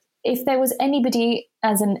were, if there was anybody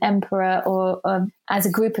as an emperor or as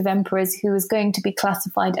a group of emperors who was going to be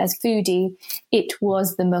classified as foodie, it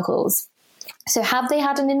was the Mughals. So have they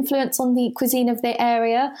had an influence on the cuisine of their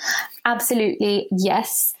area? Absolutely,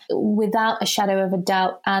 yes, without a shadow of a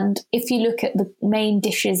doubt. And if you look at the main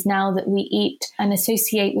dishes now that we eat and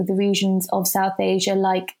associate with the regions of South Asia,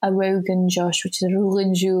 like a Rogan Josh, which is a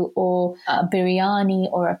Rogan or a biryani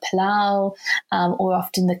or a pulao, or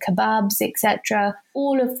often the kebabs, etc.,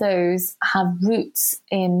 all of those have roots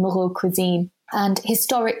in Mughal cuisine. And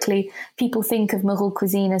historically, people think of Mughal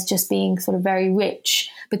cuisine as just being sort of very rich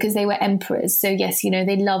because they were emperors. So yes,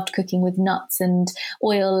 they loved cooking with nuts and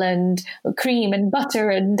oil and cream and butter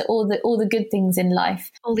and all the good things in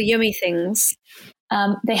life. All the yummy things.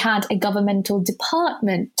 They had a governmental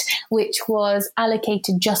department which was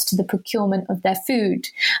allocated just to the procurement of their food.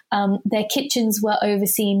 Their kitchens were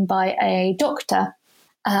overseen by a doctor.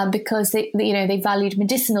 because they valued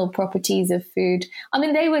medicinal properties of food. I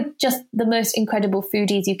mean, they were just the most incredible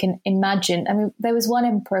foodies you can imagine. I mean, there was one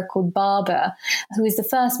emperor called Babur, who was the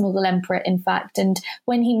first Mughal emperor, in fact. And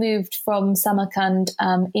when he moved from Samarkand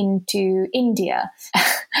into India,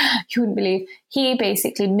 you wouldn't believe, he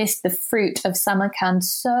basically missed the fruit of Samarkand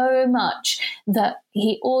so much that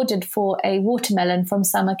he ordered for a watermelon from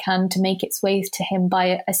Samarkand to make its way to him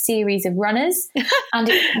by a series of runners. And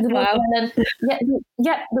the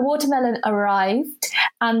watermelon arrived,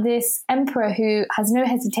 and this emperor, who has no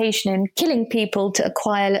hesitation in killing people to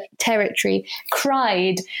acquire territory,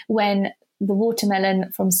 cried when the watermelon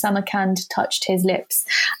from Samarkand touched his lips.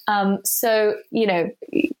 So,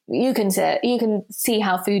 you can see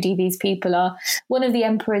how foodie these people are. One of the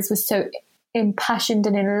emperors was so impassioned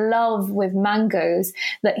and in love with mangoes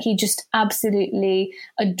that he just absolutely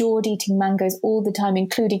adored eating mangoes all the time,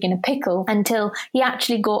 including in a pickle, until he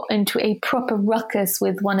actually got into a proper ruckus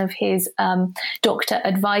with one of his doctor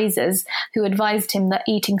advisors, who advised him that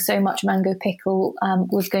eating so much mango pickle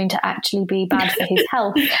was going to actually be bad for his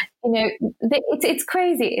health. It's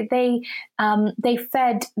crazy. They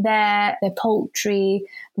fed their poultry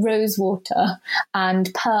rosewater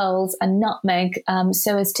and pearls and nutmeg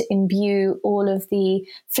so as to imbue all of the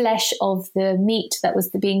flesh of the meat that was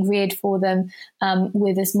being reared for them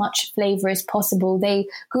with as much flavor as possible. They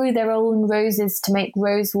grew their own roses to make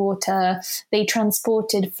rosewater. They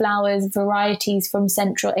transported flowers, varieties from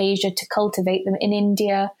Central Asia to cultivate them in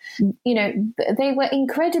India. They were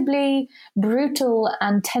incredibly brutal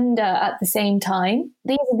and tender at the same time.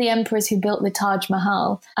 These are the emperors who built the Taj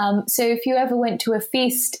Mahal. So if you ever went to a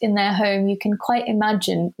feast in their home, you can quite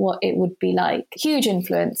imagine what it would be like. Huge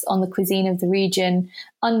influence on the cuisine of the region,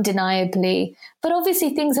 undeniably. But obviously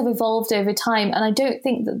things have evolved over time, and I don't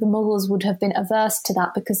think that the Mughals would have been averse to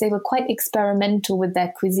that because they were quite experimental with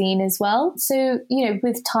their cuisine as well. So,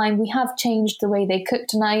 with time, we have changed the way they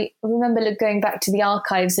cooked, and I remember going back to the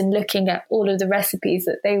archives and looking at all of the recipes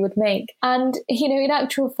that they would make. And, in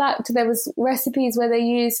actual fact, there was recipes where they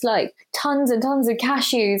used like tons and tons of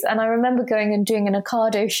cashews, and I remember going and doing an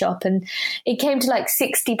Ocado shop, and it came to like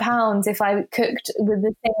 £60 if I cooked with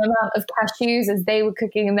the same amount of cashews as they were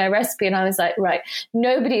cooking in their recipe. And I was like, right,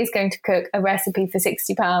 nobody is going to cook a recipe for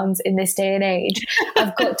 £60 in this day and age.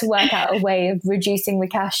 I've got to work out a way of reducing the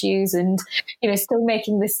cashews and, still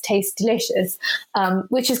making this taste delicious,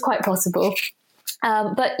 which is quite possible.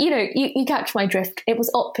 But, you catch my drift. It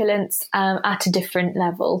was opulence at a different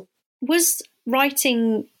level. Was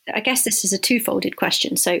writing, I guess this is a two-folded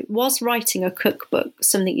question. So was writing a cookbook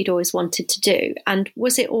something you'd always wanted to do? And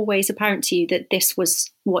was it always apparent to you that this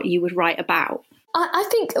was what you would write about? I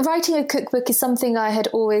think writing a cookbook is something I had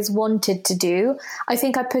always wanted to do. I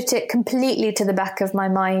think I put it completely to the back of my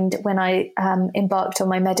mind when I embarked on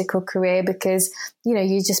my medical career because,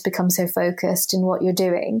 you just become so focused in what you're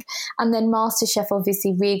doing. And then MasterChef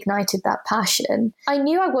obviously reignited that passion. I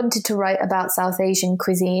knew I wanted to write about South Asian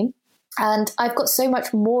cuisine. And I've got so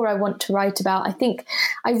much more I want to write about. I think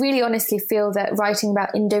I really honestly feel that writing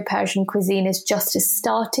about Indo-Persian cuisine is just a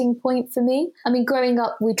starting point for me. I mean, growing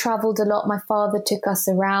up, we traveled a lot. My father took us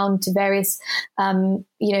around to various,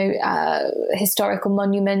 historical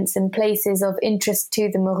monuments and places of interest to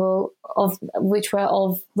the Mughal, which were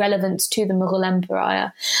of relevance to the Mughal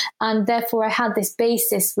Empire. And therefore, I had this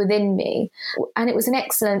basis within me. And it was an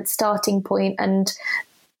excellent starting point. And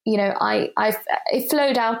it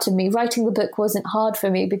flowed out of me. Writing the book wasn't hard for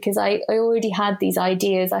me because I already had these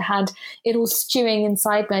ideas. I had it all stewing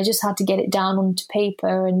inside me. I just had to get it down onto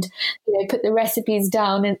paper and, put the recipes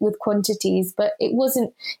down with quantities, but it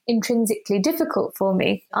wasn't intrinsically difficult for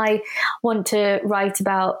me. I want to write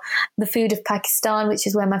about the food of Pakistan, which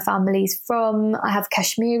is where my family's from. I have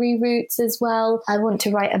Kashmiri roots as well. I want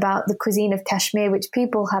to write about the cuisine of Kashmir, which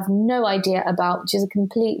people have no idea about, which is a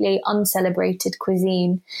completely uncelebrated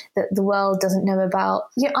cuisine that the world doesn't know about.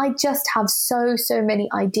 I just have so many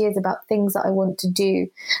ideas about things that I want to do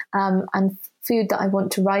and food that I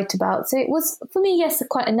want to write about. So it was, for me, yes,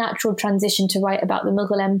 quite a natural transition to write about the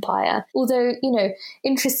Mughal Empire. Although,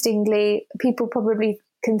 interestingly, people probably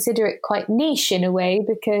consider it quite niche in a way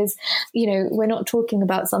because, we're not talking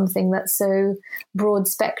about something that's so broad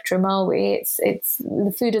spectrum, are we? It's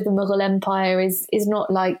the food of the Mughal Empire is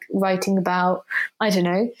not like writing about, I don't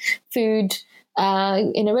know, food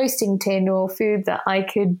in a roasting tin or food that I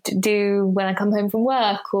could do when I come home from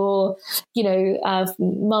work or,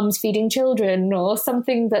 mums feeding children or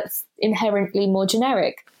something that's inherently more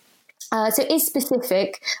generic. So it is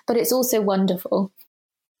specific, but it's also wonderful.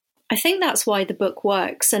 I think that's why the book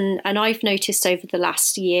works. And I've noticed over the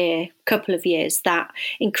last couple of years, that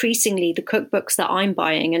increasingly the cookbooks that I'm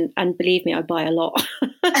buying, and believe me, I buy a lot,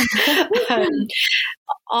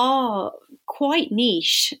 are quite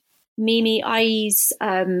niche. Mimi Ai's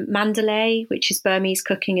Mandalay, which is Burmese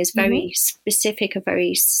cooking, is very specific,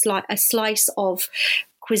 a slice of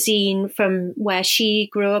cuisine from where she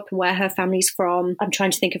grew up and where her family's from. I'm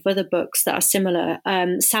trying to think of other books that are similar.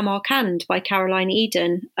 Samarkand by Caroline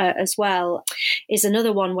Eden as well is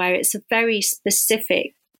another one where it's a very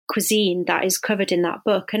specific cuisine that is covered in that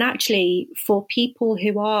book. And actually, for people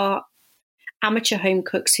who are amateur home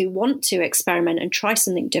cooks who want to experiment and try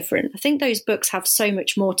something different, I think those books have so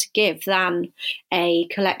much more to give than a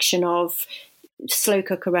collection of slow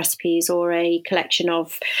cooker recipes or a collection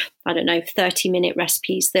of, 30-minute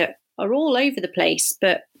recipes that are all over the place.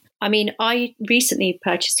 But I mean, I recently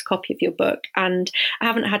purchased a copy of your book and I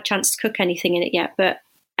haven't had a chance to cook anything in it yet, but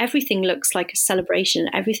everything looks like a celebration.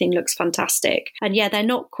 Everything looks fantastic. And yeah, they're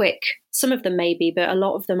not quick. Some of them may be, but a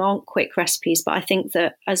lot of them aren't quick recipes. But I think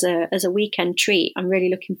that as a weekend treat, I'm really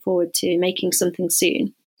looking forward to making something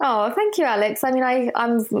soon. Oh, thank you, Alex. I mean,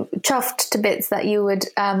 I'm chuffed to bits that you would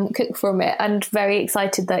cook from it, and very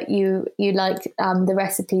excited that you like the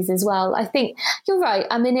recipes as well. I think you're right.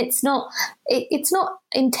 I mean, it's not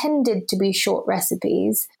intended to be short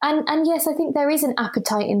recipes. And yes, I think there is an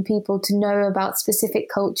appetite in people to know about specific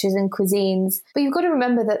cultures and cuisines. But you've got to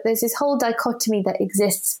remember that there's this whole dichotomy that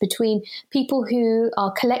exists between people who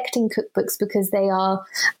are collecting cookbooks because they are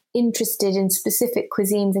interested in specific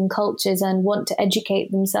cuisines and cultures and want to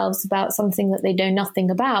educate themselves about something that they know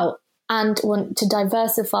nothing about, and want to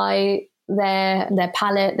diversify their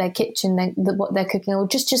palate, their kitchen, what they're cooking, or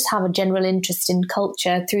just have a general interest in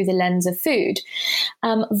culture through the lens of food,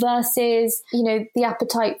 versus, the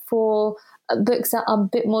appetite for books that are a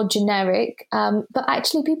bit more generic, but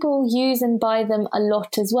actually people use and buy them a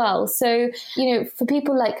lot as well. So, for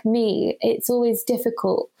people like me, it's always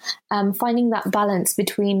difficult finding that balance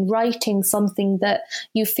between writing something that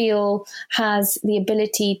you feel has the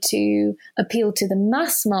ability to appeal to the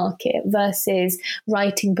mass market versus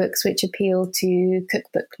writing books which appeal to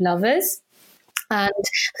cookbook lovers. And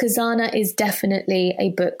Khazana is definitely a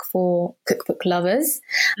book for cookbook lovers.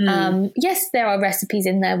 Yes, there are recipes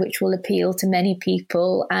in there which will appeal to many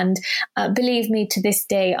people. And believe me, to this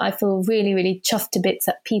day, I feel really, really chuffed to bits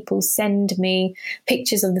that people send me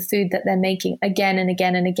pictures of the food that they're making again and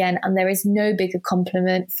again and again. And there is no bigger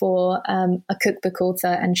compliment for a cookbook author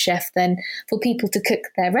and chef than for people to cook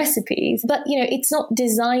their recipes. But, it's not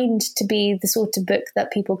designed to be the sort of book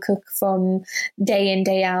that people cook from day in,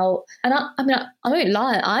 day out. And I won't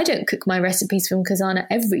lie, I don't cook my recipes from Khazana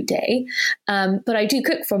every day, but I do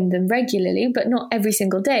cook from them regularly, but not every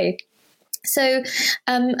single day. So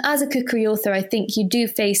as a cookery author, I think you do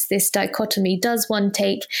face this dichotomy. Does one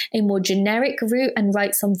take a more generic route and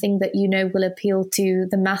write something that will appeal to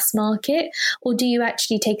the mass market? Or do you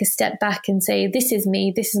actually take a step back and say, this is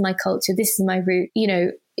me, this is my culture, this is my route?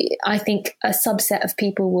 I think a subset of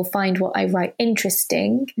people will find what I write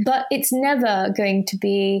interesting, but it's never going to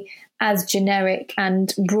be as generic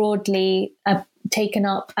and broadly taken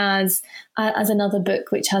up as another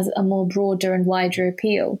book which has a more broader and wider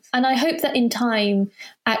appeal. And I hope that in time,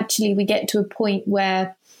 actually, we get to a point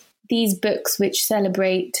where these books which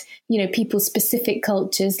celebrate, people's specific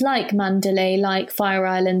cultures, like Mandalay, like Fire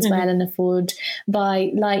Islands by Eleanor Ford,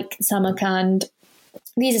 like Samarkand.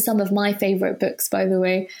 These are some of my favorite books, by the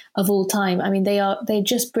way, of all time. I mean, they're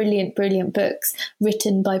just brilliant, brilliant books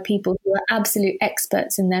written by people who are absolute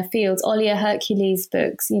experts in their fields. Olia Hercules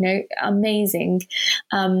books, amazing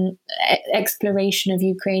exploration of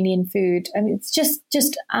Ukrainian food. I mean, it's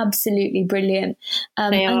just absolutely brilliant.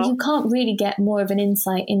 And you can't really get more of an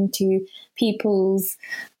insight into people's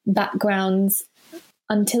backgrounds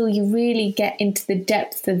until you really get into the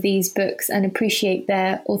depth of these books and appreciate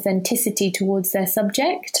their authenticity towards their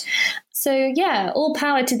subject. So, yeah, all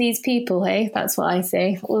power to these people, hey? That's what I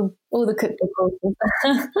say. All the cookbook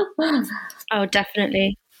authors. Oh,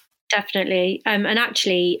 definitely. Definitely. And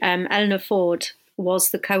actually, Eleanor Ford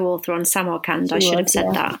was the co-author on Samarkand. I should have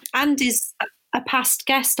said that. And is a past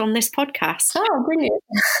guest on this podcast. Oh, brilliant.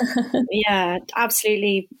 Yeah,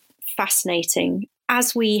 absolutely fascinating.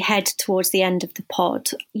 As we head towards the end of the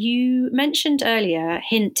pod, you mentioned earlier,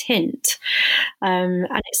 hint, hint, and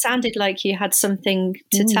it sounded like you had something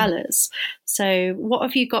to tell us. So what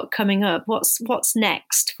have you got coming up? What's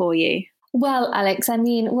next for you? Well, Alex, I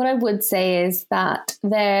mean, what I would say is that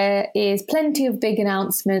there is plenty of big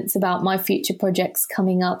announcements about my future projects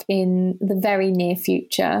coming up in the very near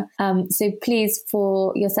future. So please,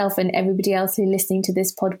 for yourself and everybody else who's listening to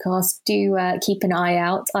this podcast, do keep an eye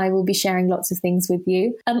out. I will be sharing lots of things with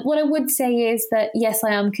you. What I would say is that, yes,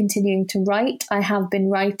 I am continuing to write. I have been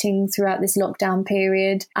writing throughout this lockdown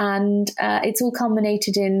period, and it's all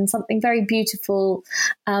culminated in something very beautiful,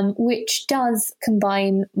 which does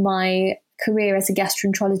combine my career as a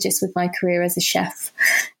gastroenterologist with my career as a chef.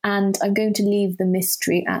 And I'm going to leave the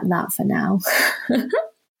mystery at that for now.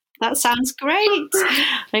 That sounds great.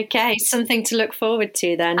 Okay, something to look forward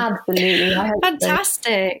to then. Absolutely.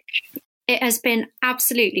 Fantastic. It has been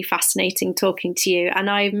absolutely fascinating talking to you, and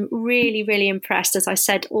I'm really, really impressed, as I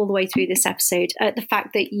said all the way through this episode, at the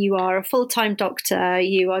fact that you are a full-time doctor,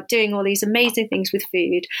 you are doing all these amazing things with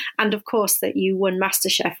food, and of course that you won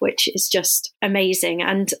MasterChef, which is just amazing.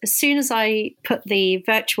 And as soon as I put the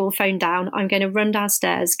virtual phone down, I'm going to run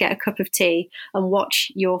downstairs, get a cup of tea, and watch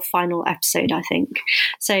your final episode, I think.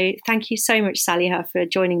 So thank you so much, Saliha, for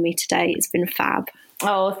joining me today. It's been fab.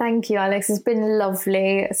 Oh, thank you, Alex. It's been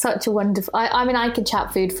lovely. Such a wonderful. I mean, I could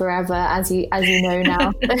chat food forever, as you know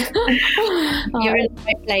now. You're in the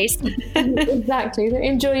right place. Exactly.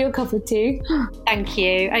 Enjoy your cup of tea. Thank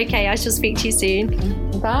you. Okay, I shall speak to you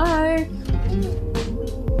soon. Bye.